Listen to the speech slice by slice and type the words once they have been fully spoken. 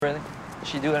Really? Did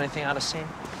she do anything out of scene?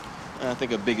 I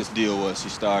think her biggest deal was she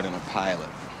starred in a pilot.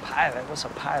 Pilot? What's a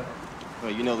pilot?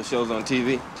 Well, you know the shows on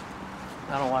TV?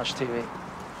 I don't watch TV.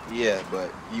 Yeah,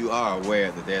 but you are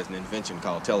aware that there's an invention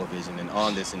called television, and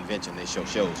on this invention they show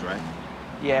shows, right?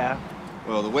 Yeah.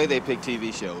 Well, the way they pick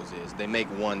TV shows is they make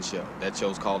one show. That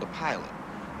show's called a pilot.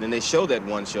 Then they show that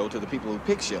one show to the people who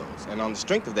pick shows, and on the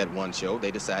strength of that one show,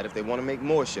 they decide if they want to make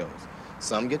more shows.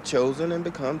 Some get chosen and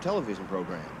become television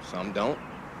programs. Some don't.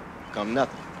 Become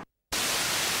nothing.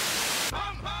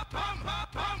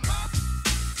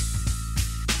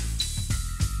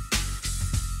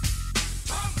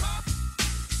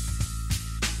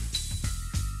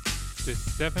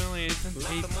 This definitely isn't a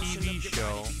TV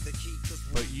show,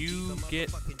 but you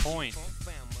get the point.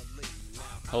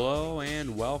 Hello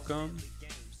and welcome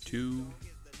to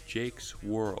Jake's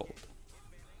World.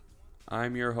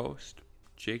 I'm your host,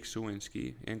 Jake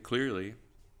Sawinski, and clearly,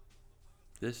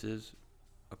 this is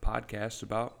a podcast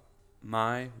about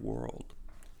my world.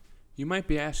 You might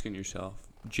be asking yourself,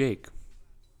 Jake,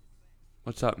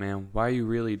 what's up, man? Why are you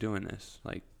really doing this?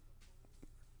 Like,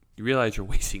 you realize you're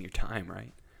wasting your time,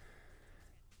 right?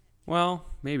 Well,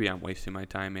 maybe I'm wasting my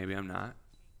time, maybe I'm not.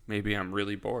 Maybe I'm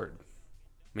really bored.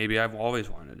 Maybe I've always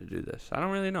wanted to do this. I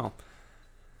don't really know.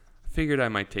 I figured I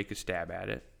might take a stab at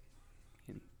it.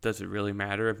 Does it really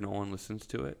matter if no one listens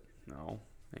to it? No.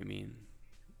 I mean,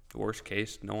 the worst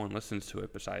case, no one listens to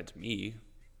it besides me.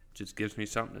 It just gives me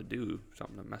something to do,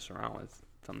 something to mess around with,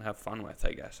 something to have fun with,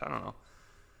 I guess. I don't know.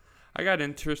 I got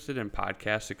interested in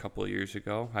podcasts a couple of years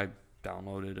ago. I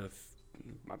downloaded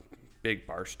I'm a big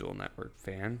Barstool Network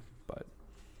fan, but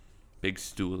big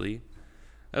stoolie.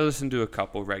 I listen to a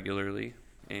couple regularly,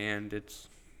 and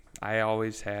I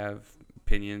always have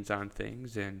opinions on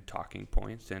things and talking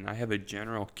points, and I have a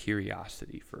general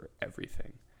curiosity for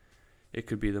everything. It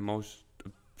could be the most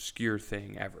obscure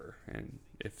thing ever, and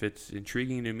if it's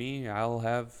intriguing to me, I'll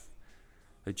have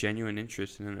a genuine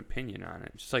interest and an opinion on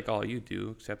it, just like all you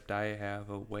do, except I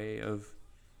have a way of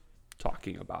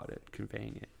talking about it,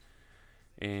 conveying it.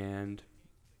 And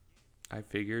I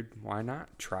figured, why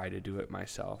not try to do it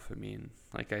myself? I mean,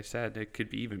 like I said, it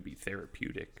could even be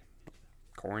therapeutic.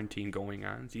 Quarantine going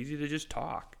on, it's easy to just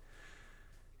talk.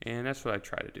 And that's what I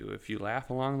try to do. If you laugh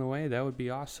along the way, that would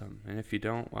be awesome. And if you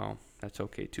don't, well, that's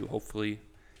okay too. Hopefully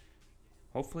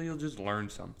you'll just learn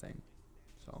something.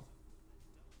 So,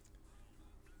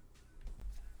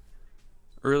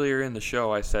 earlier in the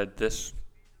show, I said this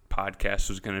podcast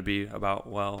was going to be about,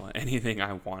 well, anything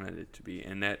I wanted it to be,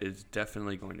 and that is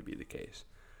definitely going to be the case.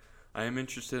 I am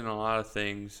interested in a lot of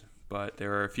things, but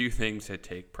there are a few things that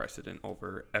take precedent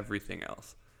over everything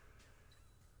else.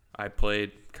 I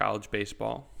played college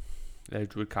baseball at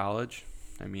Edgewood College.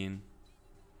 I mean,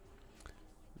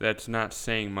 that's not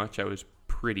saying much. I was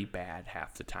pretty bad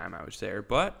half the time I was there,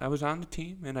 but I was on the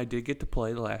team, and I did get to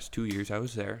play the last 2 years I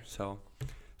was there, so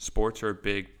sports are a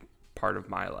big part of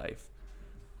my life.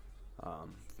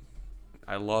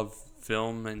 I love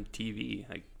film and TV.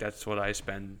 Like, that's what I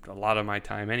spend a lot of my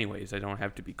time anyways. I don't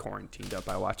have to be quarantined up.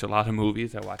 I watch a lot of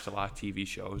movies. I watch a lot of TV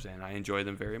shows, and I enjoy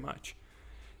them very much.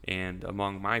 And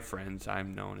among my friends,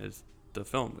 I'm known as the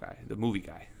film guy, the movie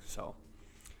guy. So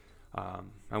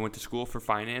I went to school for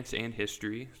finance and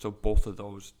history, so both of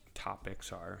those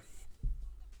topics are,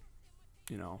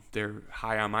 they're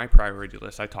high on my priority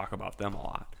list. I talk about them a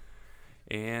lot.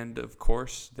 And, of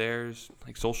course, there's,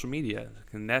 social media,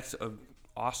 and that's an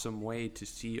awesome way to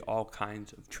see all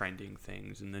kinds of trending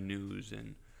things in the news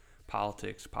and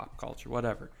politics, pop culture,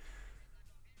 whatever.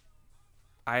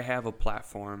 I have a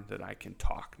platform that I can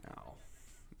talk now,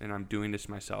 and I'm doing this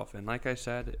myself. And like I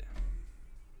said,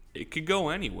 it could go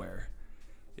anywhere.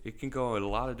 It can go in a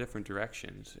lot of different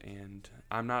directions, and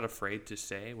I'm not afraid to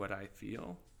say what I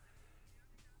feel,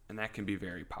 and that can be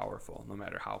very powerful, no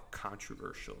matter how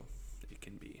controversial it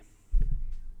can be.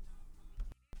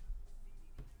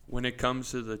 When it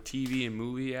comes to the TV and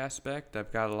movie aspect,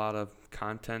 I've got a lot of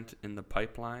content in the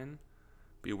pipeline.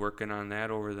 Be working on that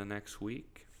over the next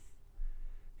week,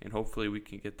 and hopefully we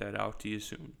can get that out to you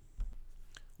soon.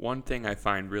 One thing I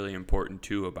find really important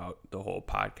too about the whole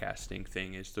podcasting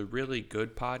thing is the really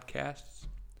good podcasts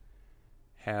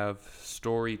have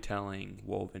storytelling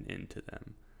woven into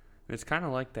them. And it's kind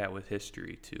of like that with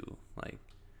history too.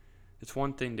 It's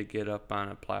one thing to get up on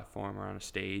a platform or on a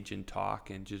stage and talk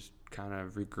and just kind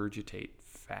of regurgitate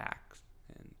facts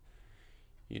and,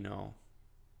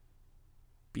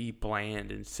 be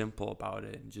bland and simple about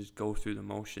it and just go through the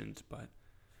motions. But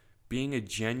being a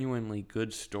genuinely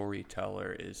good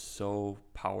storyteller is so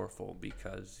powerful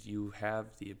because you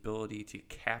have the ability to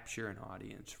capture an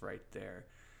audience right there.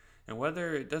 And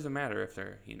whether, it doesn't matter if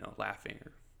they're, laughing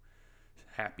or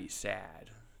happy,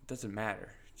 sad. It doesn't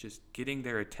matter. Just getting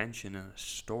their attention in a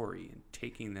story and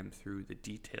taking them through the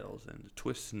details and the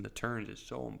twists and the turns is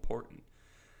so important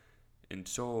and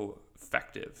so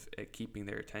effective at keeping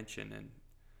their attention. And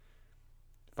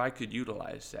if I could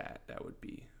utilize that, that would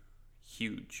be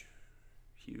huge,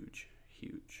 huge,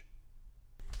 huge.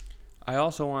 I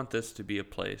also want this to be a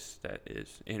place that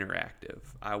is interactive.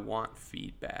 I want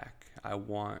feedback. I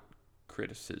want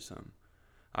criticism.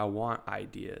 I want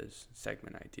ideas,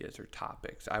 segment ideas or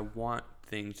topics. I want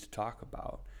things to talk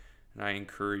about. And I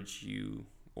encourage you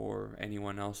or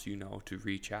anyone else you know to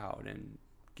reach out and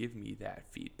give me that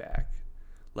feedback.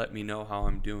 Let me know how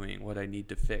I'm doing, what I need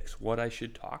to fix, what I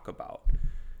should talk about,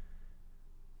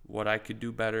 what I could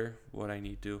do better, what I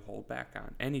need to hold back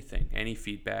on. Anything, any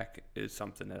feedback is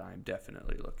something that I'm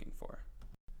definitely looking for.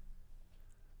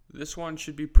 This one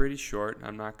should be pretty short.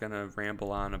 I'm not going to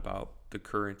ramble on about the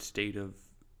current state of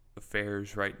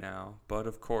affairs right now, but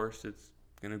of course it's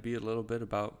going to be a little bit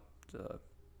about the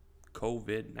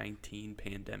COVID-19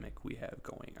 pandemic we have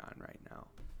going on right now.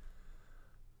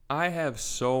 I have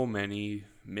so many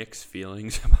mixed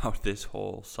feelings about this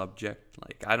whole subject.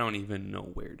 Like, I don't even know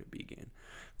where to begin.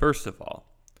 First of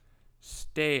all,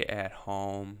 stay at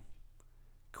home.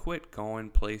 Quit going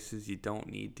places you don't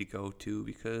need to go to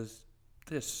because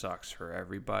this sucks for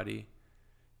everybody.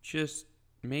 Just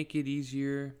make it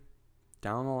easier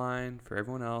down the line for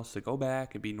everyone else to go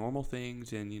back and be normal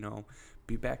things and,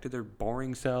 be back to their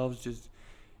boring selves, just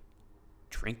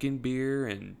drinking beer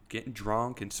and getting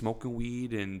drunk and smoking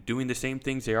weed and doing the same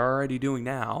things they're already doing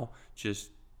now.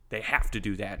 Just they have to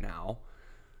do that now.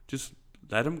 Just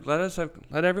let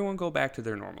everyone go back to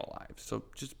their normal lives. So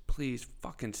just please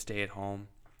fucking stay at home.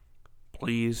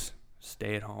 Please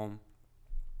stay at home.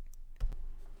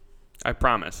 I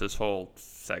promise this whole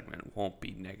segment won't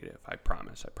be negative. I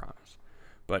promise.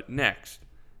 But next,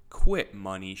 quit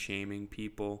money shaming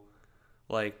people.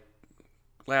 Like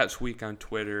last week on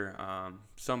Twitter,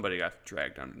 somebody got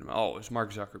dragged under the it was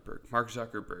Mark Zuckerberg. Mark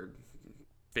Zuckerberg,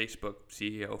 Facebook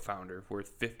CEO, founder,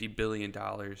 worth $50 billion,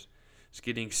 is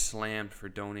getting slammed for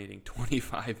donating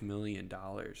 $25 million.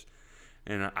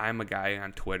 And I'm a guy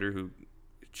on Twitter who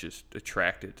just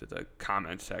attracted to the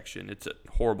comment section. It's a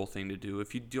horrible thing to do.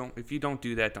 If you don't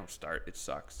do that, don't start. It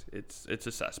sucks. It's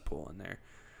a cesspool in there.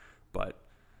 But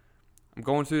I'm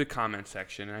going through the comment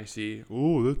section and I see,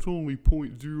 that's only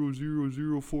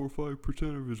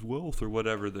 0.00045% of his wealth or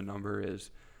whatever the number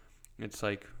is. It's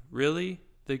like, really?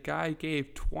 The guy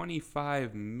gave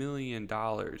 $25 million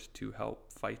to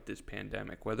help fight this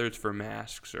pandemic, whether it's for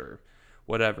masks or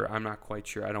whatever. I'm not quite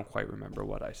sure. I don't quite remember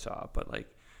what I saw. But,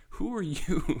 like, who are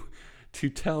you to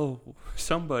tell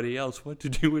somebody else what to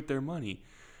do with their money?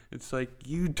 It's like,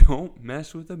 you don't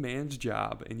mess with a man's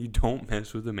job and you don't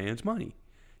mess with a man's money.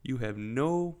 You have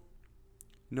no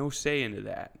say into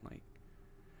that. Like,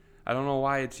 I don't know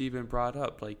why it's even brought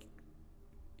up. Like,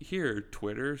 here,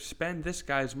 Twitter, spend this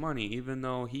guy's money, even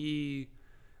though he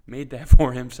made that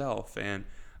for himself. And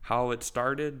how it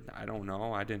started, I don't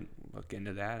know. I didn't look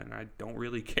into that, and I don't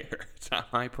really care. It's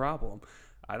not my problem.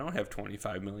 I don't have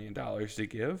 $25 million to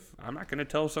give. I'm not going to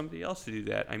tell somebody else to do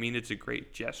that. I mean, it's a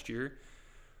great gesture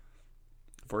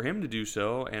for him to do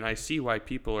so, and I see why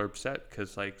people are upset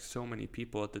because, like, so many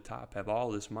people at the top have all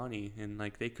this money and,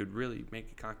 like, they could really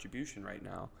make a contribution right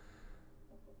now.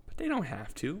 But they don't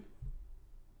have to.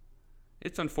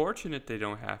 It's unfortunate they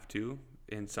don't have to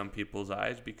in some people's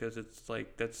eyes because it's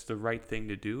like that's the right thing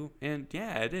to do. And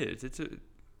yeah, it is. It's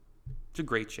a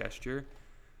great gesture.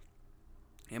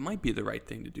 It might be the right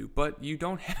thing to do, but you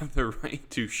don't have the right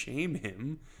to shame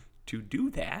him to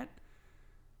do that.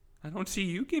 I don't see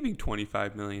you giving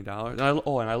 $25 million. And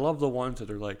I love the ones that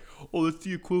are like, that's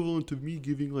the equivalent of me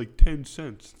giving like 10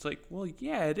 cents. It's like, well,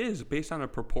 yeah, it is based on a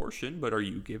proportion, but are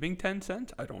you giving 10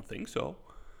 cents? I don't think so.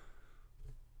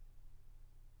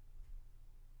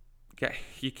 Okay,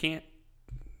 you can't,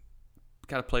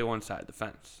 got to play one side of the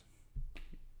fence.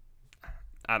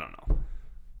 I don't know.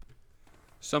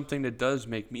 Something that does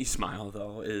make me smile,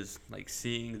 though, is like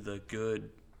seeing the good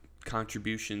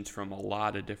contributions from a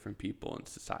lot of different people in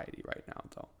society right now,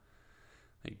 though.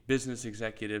 Like business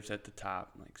executives at the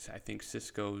top. Like I think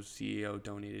Cisco's CEO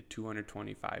donated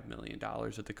 $225 million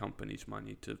of the company's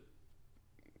money to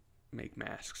make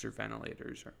masks or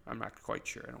ventilators. Or I'm not quite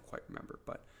sure. I don't quite remember.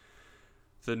 But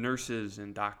the nurses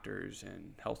and doctors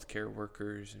and healthcare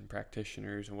workers and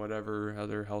practitioners and whatever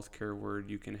other healthcare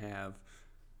word you can have,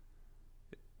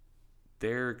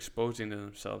 they're exposing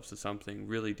themselves to something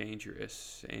really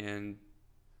dangerous, and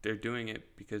they're doing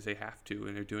it because they have to,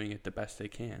 and they're doing it the best they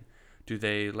can. Do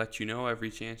they let you know every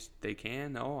chance they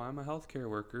can? Oh, I'm a healthcare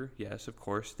worker. Yes, of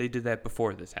course. They did that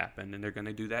before this happened, and they're going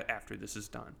to do that after this is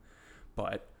done.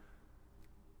 But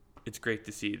it's great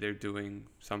to see they're doing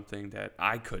something that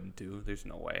I couldn't do. There's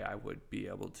no way I would be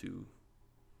able to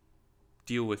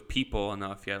deal with people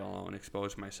enough, yet alone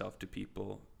expose myself to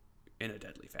people in a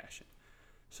deadly fashion.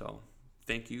 So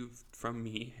thank you from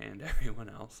me and everyone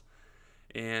else.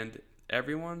 And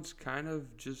everyone's kind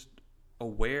of just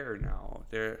aware now.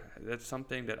 That's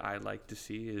something that I like to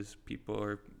see is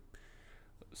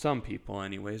some people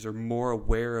anyways, are more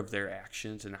aware of their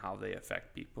actions and how they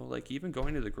affect people. Like even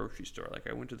going to the grocery store. Like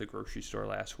I went to the grocery store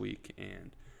last week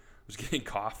and was getting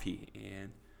coffee,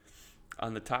 and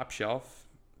on the top shelf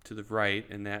to the right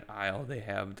in that aisle, they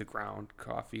have the ground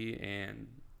coffee and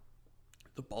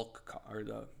the or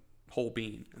the whole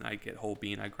bean. And I get whole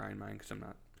bean. I grind mine because I'm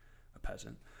not a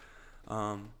peasant.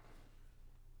 I'm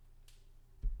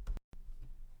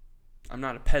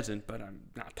not a peasant, but I'm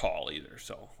not tall either.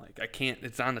 So like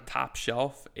it's on the top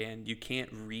shelf and you can't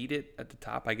read it at the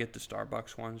top. I get the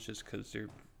Starbucks ones just because they're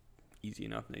easy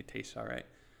enough and they taste all right.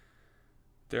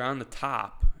 They're on the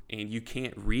top and you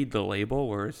can't read the label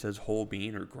where it says whole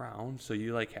bean or ground. So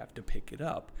you like have to pick it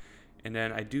up. And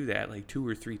then I do that like 2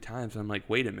 or 3 times. I'm like,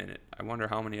 wait a minute. I wonder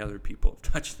how many other people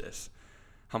have touched this.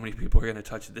 How many people are going to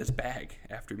touch this bag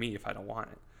after me if I don't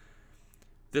want it?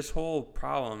 This whole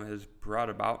problem has brought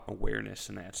about awareness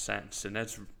in that sense, and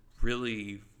that's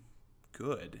really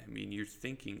good. I mean, you're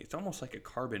thinking, it's almost like a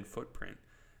carbon footprint.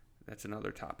 That's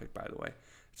another topic, by the way.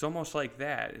 It's almost like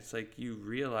that. It's like you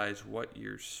realize what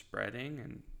you're spreading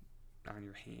and on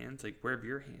your hands. Like, where have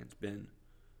your hands been?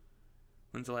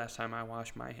 When's the last time I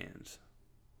washed my hands?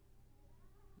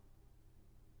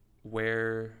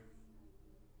 Where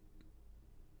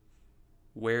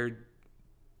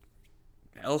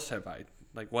else have I,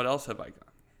 like, what else have I done?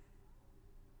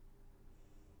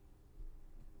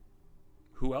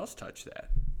 Who else touched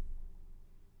that?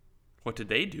 What did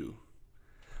they do?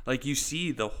 Like, you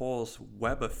see the whole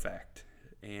web effect,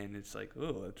 and it's like,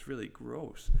 oh, it's really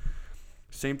gross.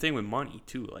 Same thing with money,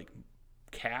 too. Like,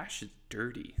 cash is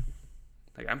dirty.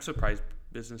 Like, I'm surprised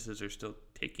businesses are still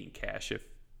taking cash if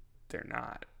they're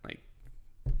not. Like,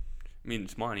 I mean,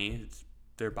 it's money. It's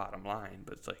their bottom line.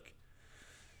 But it's like,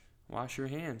 wash your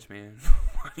hands, man.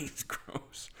 Money's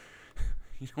gross.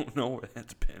 You don't know where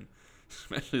that's been.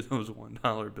 Especially those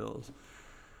 $1 bills.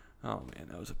 Oh, man,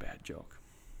 that was a bad joke.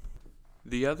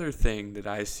 The other thing that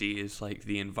I see is, like,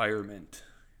 the environment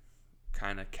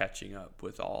kind of catching up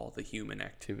with all the human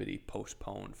activity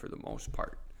postponed for the most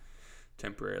part.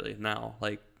 Temporarily. Now,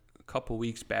 like a couple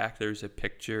weeks back, there's a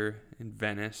picture in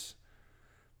Venice,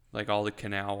 like all the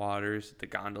canal waters, the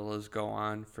gondolas go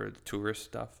on for the tourist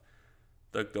stuff.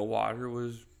 The water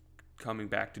was coming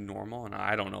back to normal, and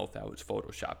I don't know if that was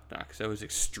photoshopped or not, because that was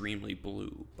extremely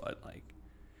blue, but like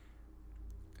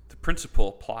the principle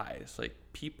applies. Like,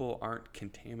 people aren't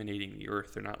contaminating the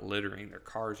earth, they're not littering, their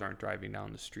cars aren't driving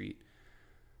down the street,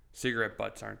 cigarette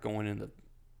butts aren't going in the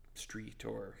street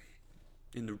or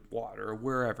in the water or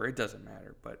wherever, it doesn't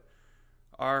matter. But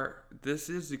this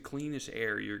is the cleanest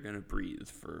air you're going to breathe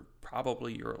for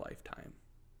probably your lifetime.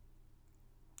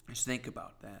 Just think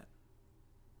about that.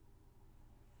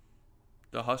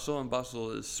 The hustle and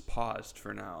bustle is paused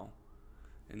for now,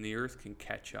 and the earth can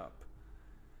catch up.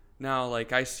 Now,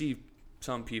 like, I see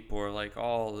some people are like,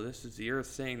 oh, this is the earth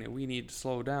saying that we need to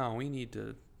slow down, we need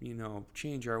to,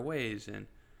 change our ways. And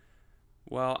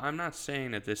well, I'm not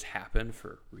saying that this happened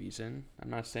for a reason. I'm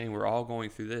not saying we're all going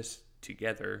through this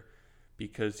together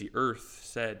because the earth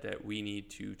said that we need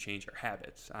to change our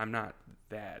habits. I'm not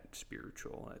that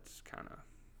spiritual. That's kind of,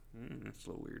 that's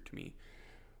a little weird to me.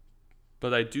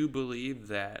 But I do believe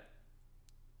that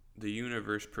the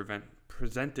universe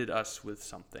presented us with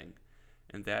something,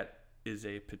 and that is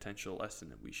a potential lesson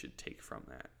that we should take from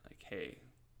that. Like, hey,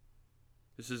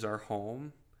 this is our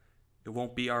home. It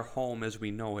won't be our home as we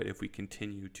know it if we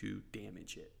continue to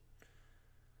damage it.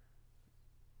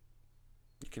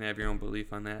 You can have your own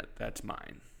belief on that. That's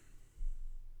mine.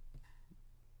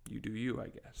 You do you, I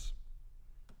guess.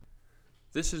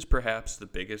 This is perhaps the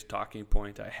biggest talking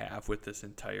point I have with this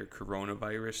entire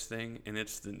coronavirus thing, and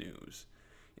it's the news.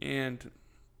 And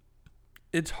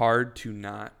it's hard to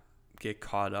not get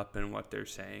caught up in what they're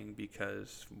saying,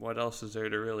 because what else is there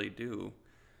to really do?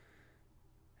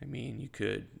 I mean, you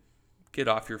could get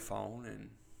off your phone and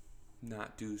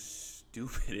not do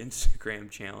stupid Instagram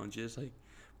challenges. Like,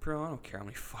 bro, I don't care how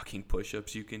many fucking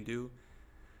push-ups you can do.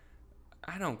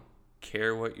 I don't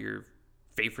care what your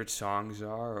favorite songs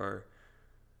are, or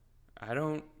I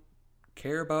don't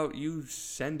care about you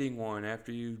sending one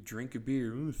after you drink a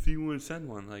beer. See, you want to send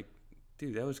one. Like,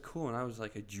 dude, that was cool. And I was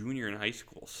like a junior in high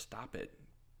school. Stop it,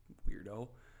 weirdo.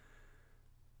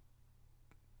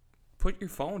 Put your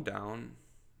phone down.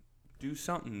 Do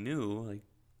something new. Like,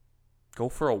 go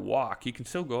for a walk. You can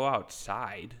still go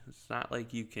outside. It's not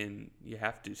like you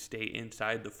have to stay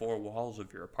inside the four walls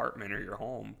of your apartment or your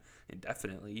home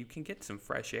indefinitely. You can get some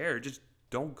fresh air. Just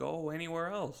don't go anywhere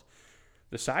else.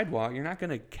 The sidewalk, you're not going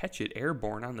to catch it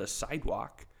airborne on the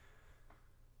sidewalk.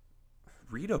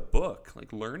 Read a book.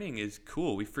 Like, learning is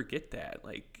cool. We forget that.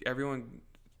 Like, everyone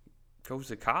goes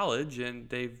to college and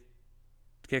they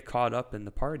get caught up in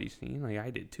the party scene. Like, I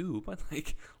did too. But,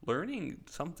 like, learning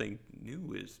something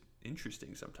new is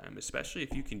interesting sometimes, especially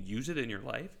if you can use it in your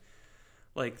life.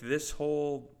 Like, this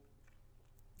whole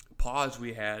pause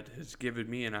we had has given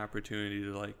me an opportunity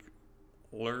to, like,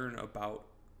 learn about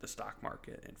the stock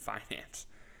market and finance.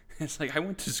 It's like I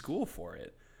went to school for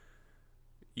it.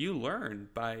 You learn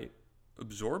by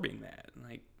absorbing that.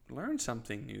 Like, learn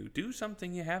something new. Do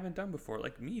something you haven't done before.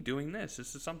 Like me doing this.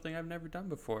 This is something I've never done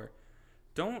before.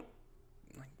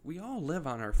 We all live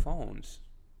on our phones.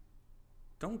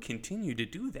 Don't continue to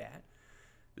do that.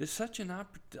 There's such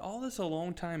all this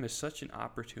alone time is such an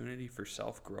opportunity for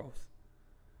self-growth.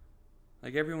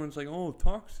 Like, everyone's like, oh,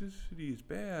 toxicity is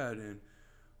bad, and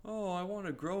oh, I want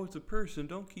to grow as a person.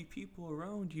 Don't keep people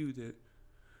around you that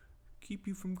keep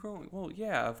you from growing. Well,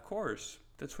 yeah, of course.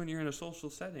 That's when you're in a social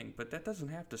setting, but that doesn't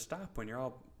have to stop when you're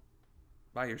all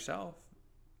by yourself.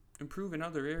 Improve in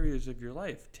other areas of your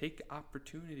life. Take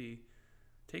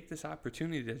this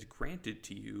opportunity that's granted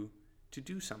to you to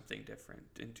do something different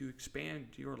and to expand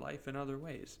your life in other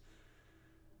ways.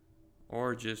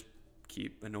 Or just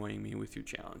keep annoying me with your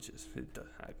challenges. I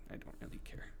don't really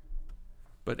care.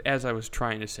 But as I was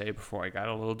trying to say before I got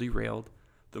a little derailed,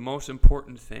 the most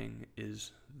important thing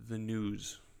is the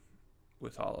news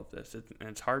with all of this. And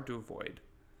it's hard to avoid.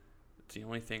 It's the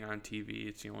only thing on TV.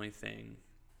 It's the only thing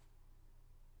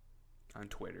on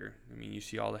Twitter. I mean, you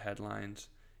see all the headlines.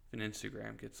 Even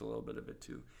Instagram gets a little bit of it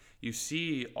too. You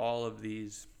see all of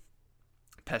these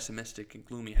pessimistic and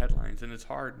gloomy headlines, and it's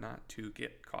hard not to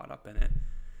get caught up in it.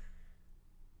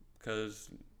 Because,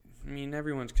 I mean,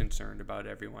 everyone's concerned about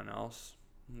everyone else.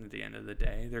 At the end of the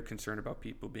day, they're concerned about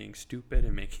people being stupid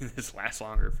and making this last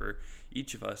longer for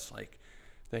each of us. Like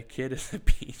that kid at the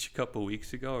beach a couple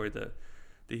weeks ago, or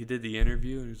he did the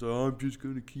interview, and he's like, I'm just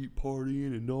going to keep partying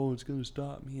and no one's going to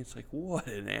stop me. It's like, what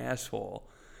an asshole.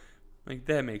 Like,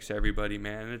 that makes everybody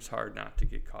mad, and it's hard not to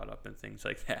get caught up in things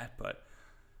like that. But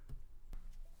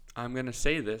I'm going to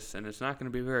say this, and it's not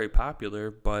going to be very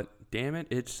popular, but damn it,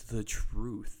 it's the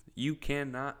truth. You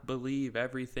cannot believe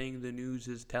everything the news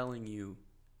is telling you.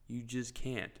 You just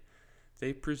can't.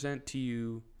 They present to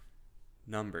you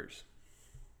numbers.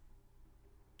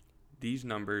 These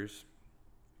numbers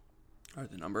are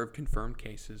the number of confirmed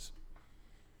cases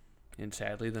and,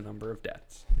 sadly, the number of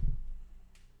deaths.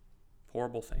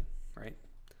 Horrible thing, right?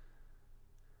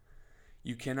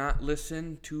 You cannot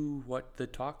listen to what the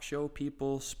talk show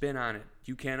people spin on it.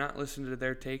 You cannot listen to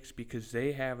their takes because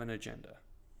they have an agenda.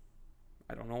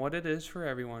 I don't know what it is for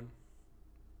everyone.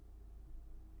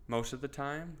 Most of the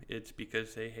time, it's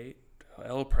because they hate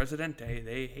El Presidente.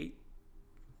 They hate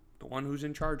the one who's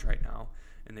in charge right now.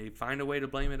 And they find a way to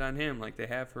blame it on him like they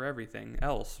have for everything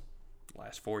else the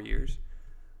last 4 years.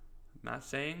 I'm not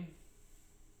saying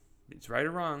it's right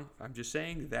or wrong. I'm just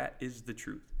saying that is the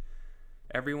truth.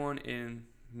 Everyone in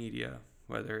media,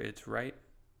 whether it's right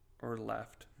or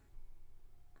left,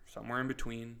 somewhere in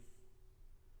between,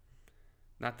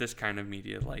 not this kind of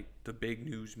media, like the big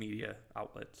news media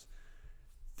outlets,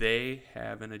 they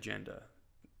have an agenda,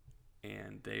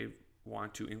 and they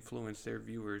want to influence their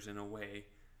viewers in a way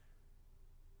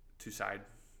to side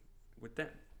with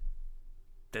them.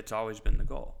 That's always been the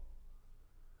goal.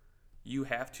 You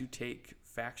have to take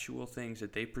factual things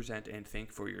that they present and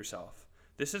think for yourself.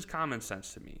 This is common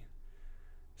sense to me,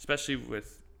 especially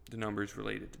with the numbers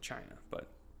related to China, but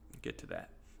we'll get to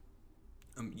that.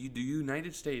 The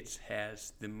United States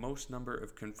has the most number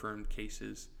of confirmed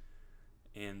cases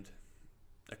and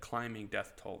a climbing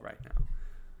death toll right now.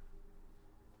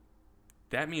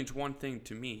 That means one thing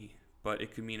to me, but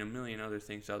it could mean a million other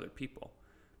things to other people.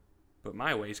 But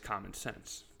my way is common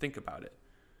sense. Think about it.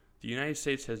 The United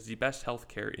States has the best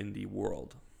healthcare in the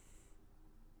world.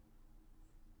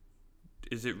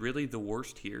 Is it really the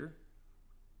worst here?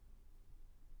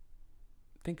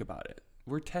 Think about it.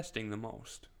 We're testing the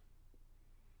most.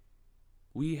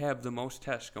 We have the most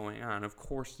tests going on. Of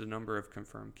course, the number of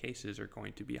confirmed cases are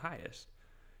going to be highest.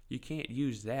 You can't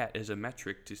use that as a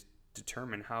metric to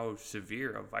determine how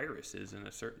severe a virus is in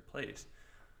a certain place.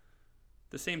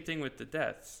 The same thing with the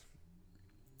deaths.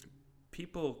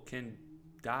 People can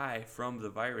die from the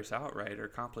virus outright or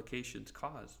complications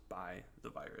caused by the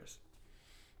virus.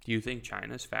 Do you think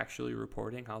China's factually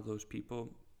reporting how those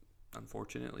people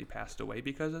unfortunately passed away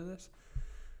because of this?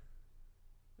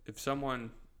 If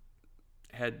someone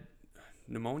had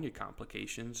pneumonia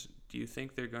complications, do you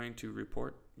think they're going to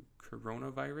report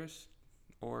coronavirus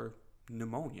or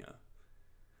pneumonia?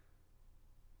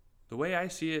 The way I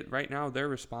see it right now, they're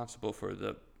responsible for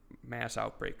the mass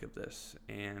outbreak of this,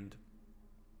 and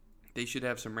they should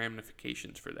have some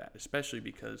ramifications for that, especially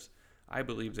because I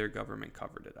believe their government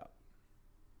covered it up.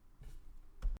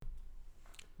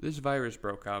 This virus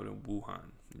broke out in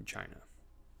Wuhan, in China.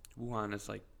 Wuhan is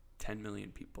like 10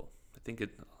 million people. I think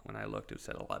when I looked, it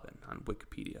said 11 on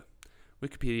Wikipedia.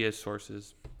 Wikipedia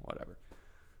sources, whatever.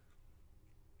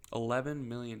 11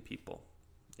 million people.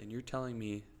 And you're telling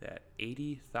me that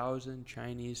 80,000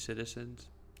 Chinese citizens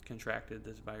contracted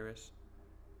this virus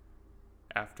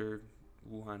after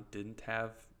Wuhan didn't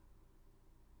have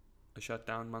a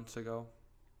shutdown months ago?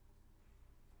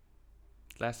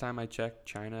 Last time I checked,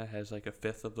 China has like a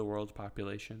fifth of the world's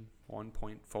population,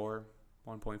 1.4,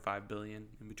 1.5 billion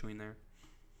in between there.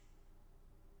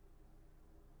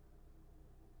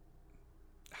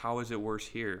 How is it worse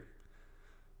here?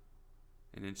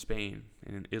 And in Spain,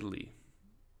 and in Italy,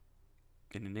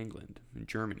 and in England, and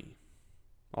Germany,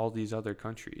 all these other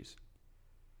countries.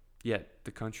 Yet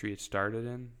the country it started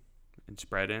in, and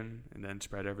spread in, and then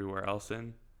spread everywhere else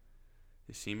in,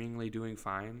 is seemingly doing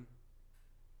fine.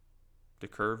 The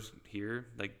curves here,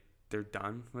 like, they're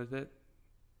done with it.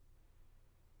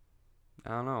 I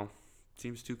don't know.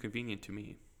 Seems too convenient to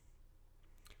me.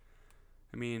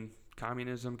 I mean,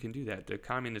 communism can do that. The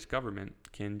communist government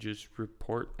can just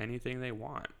report anything they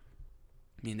want.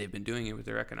 I mean, they've been doing it with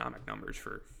their economic numbers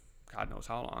for God knows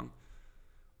how long.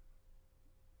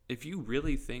 If you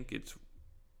really think it's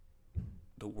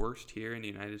the worst here in the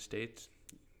United States,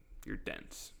 you're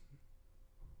dense.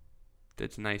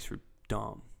 That's nice for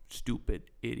dumb, stupid,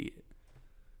 idiot.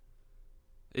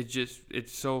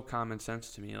 It's so common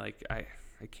sense to me. Like, I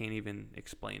can't even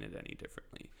explain it any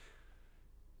differently.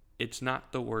 It's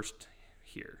not the worst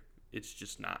here. It's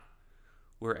just not.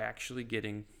 We're actually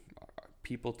getting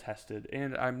people tested,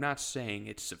 and I'm not saying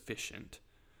it's sufficient.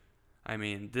 I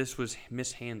mean, this was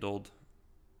mishandled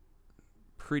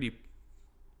pretty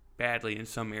badly in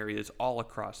some areas all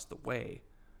across the way.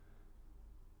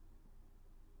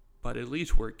 But at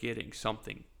least we're getting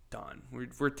something done.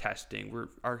 We're testing.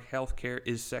 Our healthcare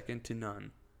is second to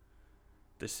none.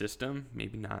 The system,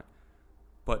 maybe not.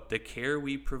 But the care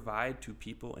we provide to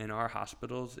people in our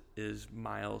hospitals is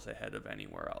miles ahead of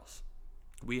anywhere else.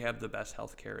 We have the best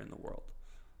healthcare in the world.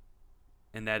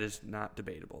 And that is not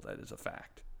debatable. That is a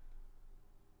fact.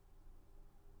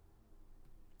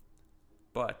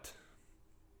 But,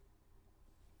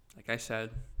 like I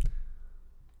said,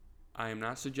 I am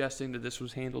not suggesting that this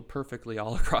was handled perfectly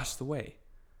all across the way.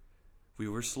 We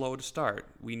were slow to start.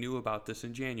 We knew about this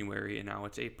in January, and now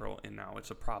it's April, and now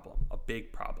it's a problem, a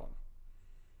big problem.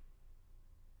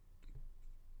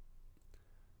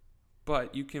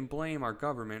 But you can blame our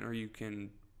government, or you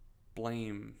can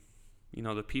blame,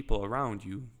 the people around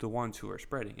you, the ones who are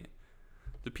spreading it.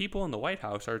 The people in the White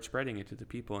House are spreading it to the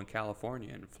people in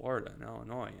California and Florida and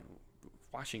Illinois and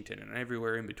Washington and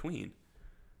everywhere in between.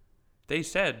 They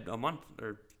said a month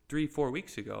or 3-4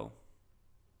 weeks ago,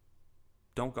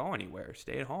 don't go anywhere,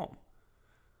 stay at home.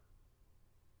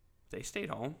 They stayed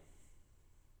home.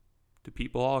 The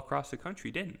people all across the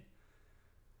country didn't.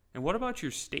 And what about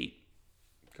your state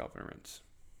governments?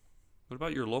 What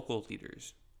about your local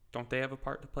leaders? Don't they have a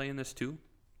part to play in this too?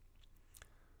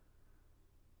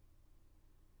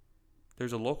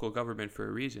 There's a local government for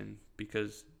a reason,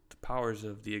 because the powers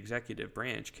of the executive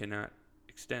branch cannot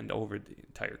extend over the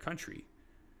entire country.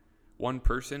 One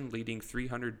person leading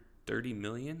 330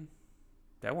 million?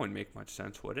 That wouldn't make much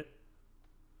sense, would it?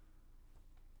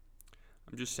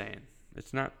 I'm just saying,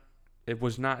 it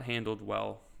was not handled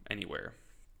well anywhere.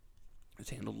 It's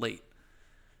handled late.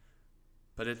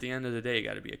 But at the end of the day, you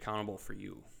got to be accountable for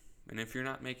you. And if you're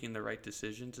not making the right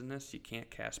decisions in this, you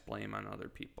can't cast blame on other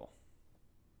people.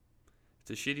 It's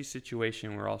a shitty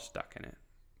situation. We're all stuck in it.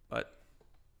 But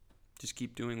just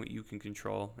keep doing what you can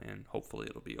control, and hopefully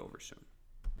it'll be over soon.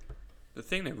 The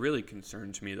thing that really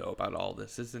concerns me, though, about all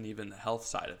this isn't even the health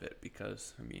side of it,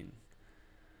 because,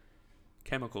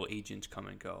 chemical agents come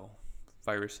and go.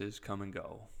 Viruses come and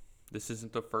go. This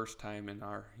isn't the first time in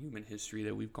our human history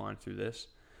that we've gone through this.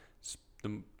 It's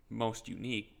the most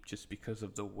unique just because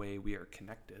of the way we are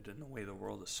connected and the way the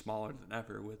world is smaller than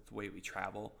ever with the way we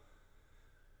travel,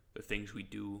 the things we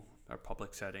do, our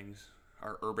public settings,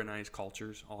 our urbanized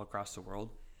cultures all across the world.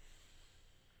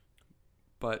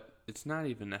 But it's not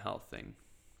even a health thing.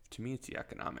 To me, it's the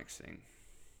economics thing.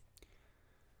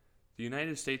 The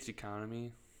United States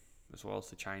economy, as well as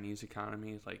the Chinese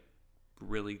economy, like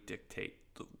really dictate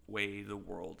the way the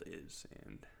world is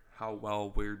and how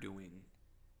well we're doing,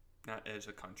 not as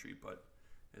a country, but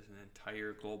as an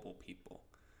entire global people.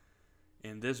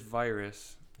 And this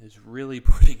virus is really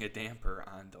putting a damper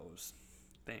on those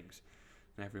things.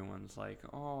 And everyone's like,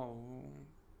 oh,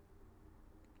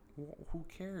 who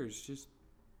cares? Just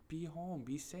be home,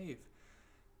 be safe.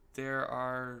 There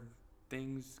are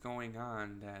things going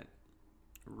on that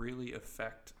really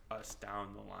affect us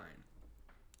down the line.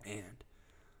 And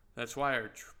that's why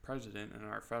our president and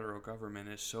our federal government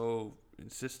is so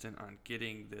insistent on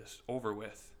getting this over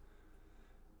with,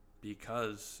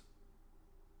 because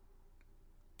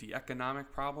the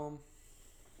economic problem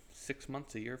 6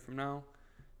 months, a year from now,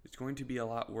 is going to be a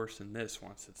lot worse than this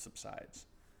once it subsides.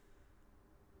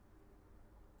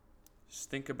 Just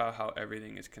think about how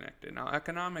everything is connected. Now,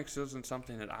 economics isn't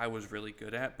something that I was really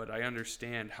good at, but I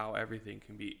understand how everything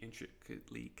can be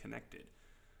intricately connected.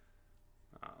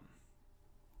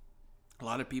 A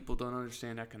lot of people don't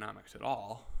understand economics at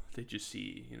all. They just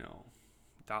see,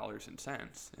 dollars and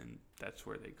cents, and that's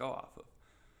where they go off of.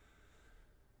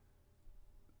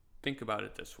 Think about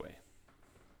it this way.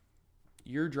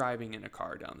 You're driving in a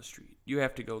car down the street. You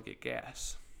have to go get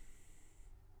gas.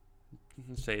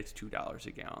 Let's say it's $2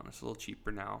 a gallon. It's a little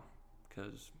cheaper now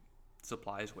because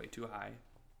supply is way too high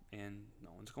and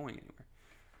no one's going anywhere.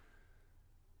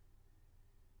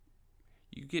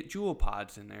 You get Jewel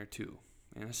Pods in there too,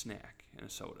 and a snack and a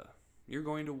soda. You're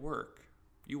going to work.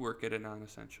 You work at a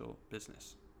non-essential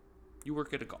business. You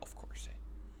work at a golf course, say.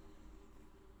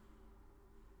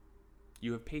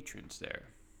 You have patrons there.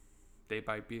 They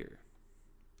buy beer.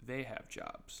 They have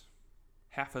jobs.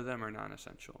 Half of them are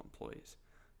non-essential employees.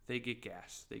 They get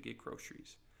gas. They get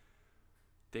groceries.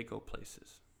 They go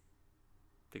places.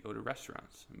 They go to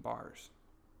restaurants and bars.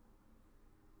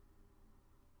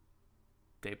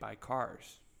 They buy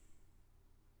cars.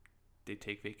 They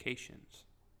take vacations.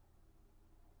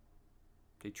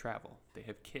 They travel. They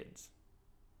have kids.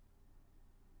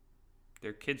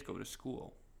 Their kids go to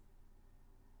school.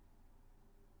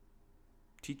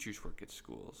 Teachers work at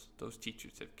schools. Those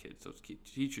teachers have kids. Those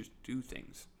teachers do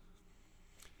things.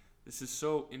 This is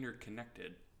so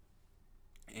interconnected.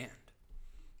 And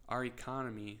our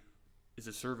economy is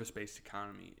a service-based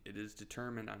economy. It is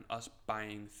determined on us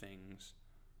buying things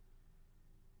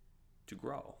to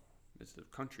grow. As the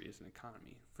country is an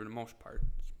economy. For the most part,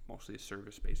 it's mostly a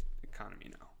service-based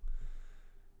economy now.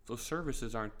 If those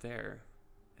services aren't there,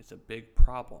 it's a big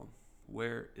problem.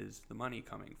 Where is the money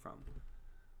coming from?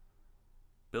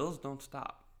 Bills don't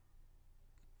stop.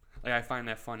 Like, I find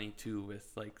that funny too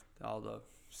with like all the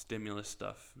stimulus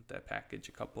stuff, that package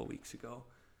a couple of weeks ago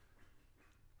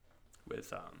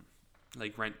with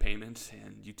like rent payments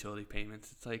and utility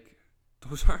payments. It's like,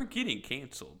 those aren't getting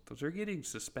canceled. Those are getting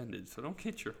suspended. So don't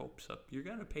get your hopes up. You're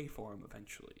going to pay for them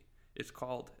eventually. It's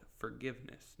called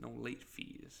forgiveness. No late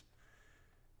fees.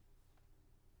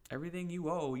 Everything you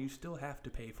owe, you still have to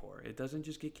pay for. It doesn't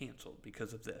just get canceled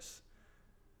because of this.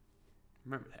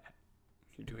 Remember that.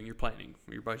 You're doing your planning,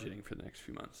 you're budgeting for the next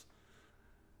few months.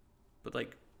 But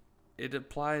like, it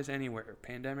applies anywhere,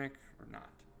 pandemic or not.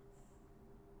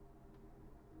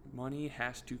 Money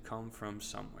has to come from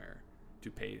somewhere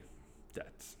to pay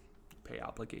debts, pay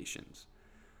obligations.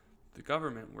 The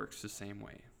government works the same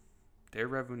way. Their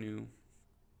revenue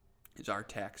is our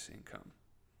tax income.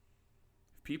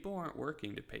 If people aren't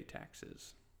working to pay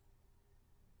taxes,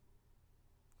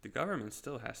 the government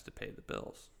still has to pay the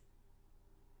bills.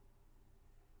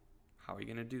 How are you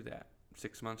going to do that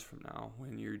 6 months from now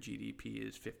when your GDP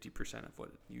is 50% of what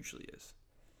it usually is?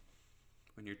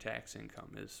 When your tax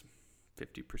income is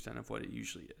 50% of what it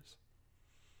usually is?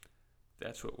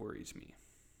 That's what worries me.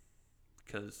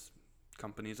 Because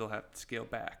companies will have to scale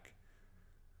back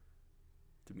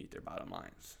to meet their bottom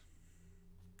lines.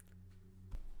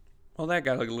 Well, that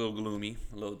got a little gloomy,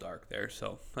 a little dark there.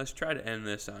 So let's try to end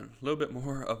this on a little bit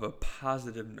more of a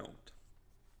positive note.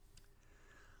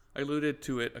 I alluded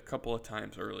to it a couple of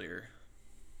times earlier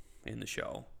in the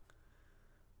show,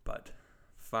 but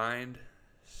find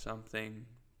something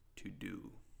to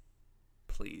do.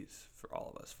 Please, for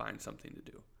all of us, find something to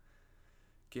do.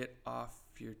 Get off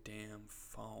your damn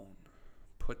phone.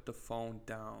 Put the phone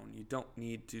down. You don't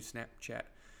need to Snapchat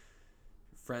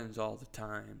your friends all the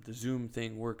time. The Zoom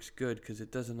thing works good because it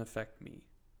doesn't affect me.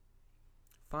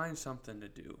 Find something to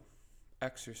do.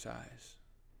 Exercise.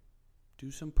 Do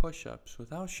some push-ups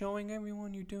without showing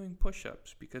everyone you're doing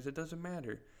push-ups, because it doesn't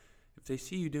matter if they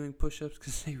see you doing push-ups,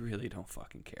 because they really don't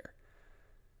fucking care.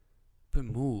 But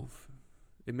move.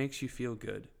 It makes you feel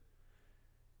good.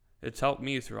 It's helped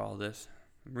me through all this.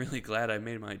 I'm really glad I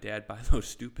made my dad buy those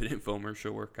stupid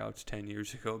infomercial workouts 10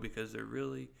 years ago because they're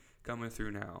really coming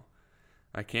through now.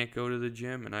 I can't go to the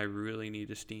gym and I really need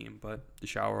a steam, but the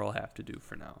shower will have to do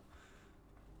for now.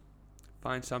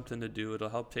 Find something to do. It'll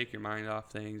help take your mind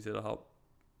off things. It'll help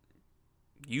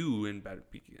you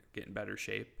get in better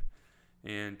shape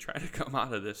and try to come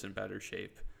out of this in better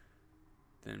shape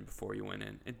than before you went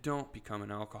in. And don't become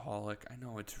an alcoholic. I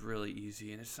know it's really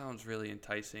easy and it sounds really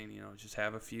enticing. Just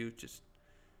have a few. Just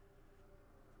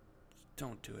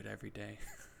don't do it every day.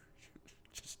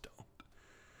 Just don't.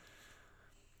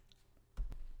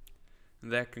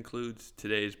 And that concludes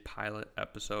today's pilot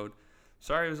episode.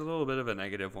 Sorry, it was a little bit of a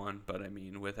negative one, but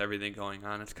with everything going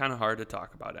on, it's kind of hard to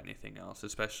talk about anything else,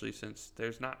 especially since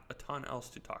there's not a ton else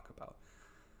to talk about.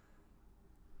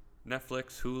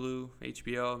 Netflix, Hulu,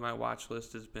 HBO, my watch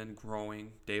list has been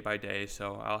growing day by day,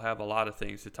 so I'll have a lot of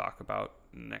things to talk about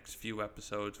in the next few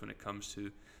episodes when it comes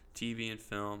to TV and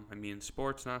film.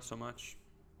 Sports, not so much.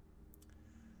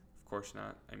 Of course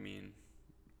not.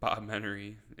 Bob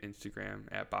Menery, Instagram,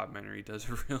 @BobMenery, does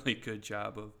a really good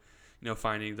job of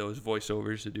finding those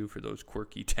voiceovers to do for those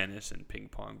quirky tennis and ping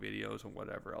pong videos and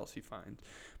whatever else he finds.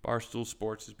 Barstool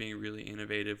Sports is being really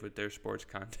innovative with their sports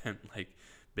content. Like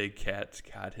Big Cat's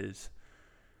got his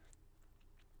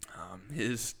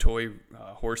toy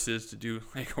horses to do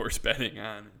like horse betting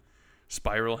on.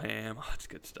 Spiral Ham, it's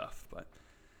good stuff. But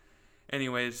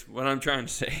anyways, what I'm trying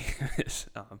to say is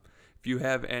if you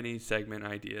have any segment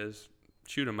ideas,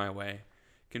 shoot them my way.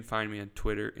 You can find me on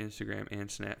Twitter, Instagram, and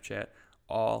Snapchat,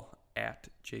 all at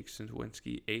Jake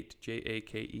Sawinski 8,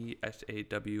 JakeSawinski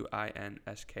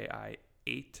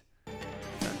 8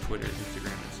 on Twitter,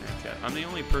 Instagram, and Snapchat. I'm the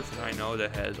only person I know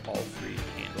that has all three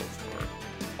handles for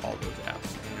all those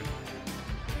apps. And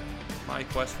my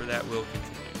quest for that will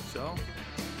continue. So,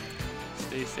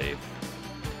 stay safe,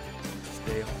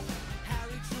 stay home.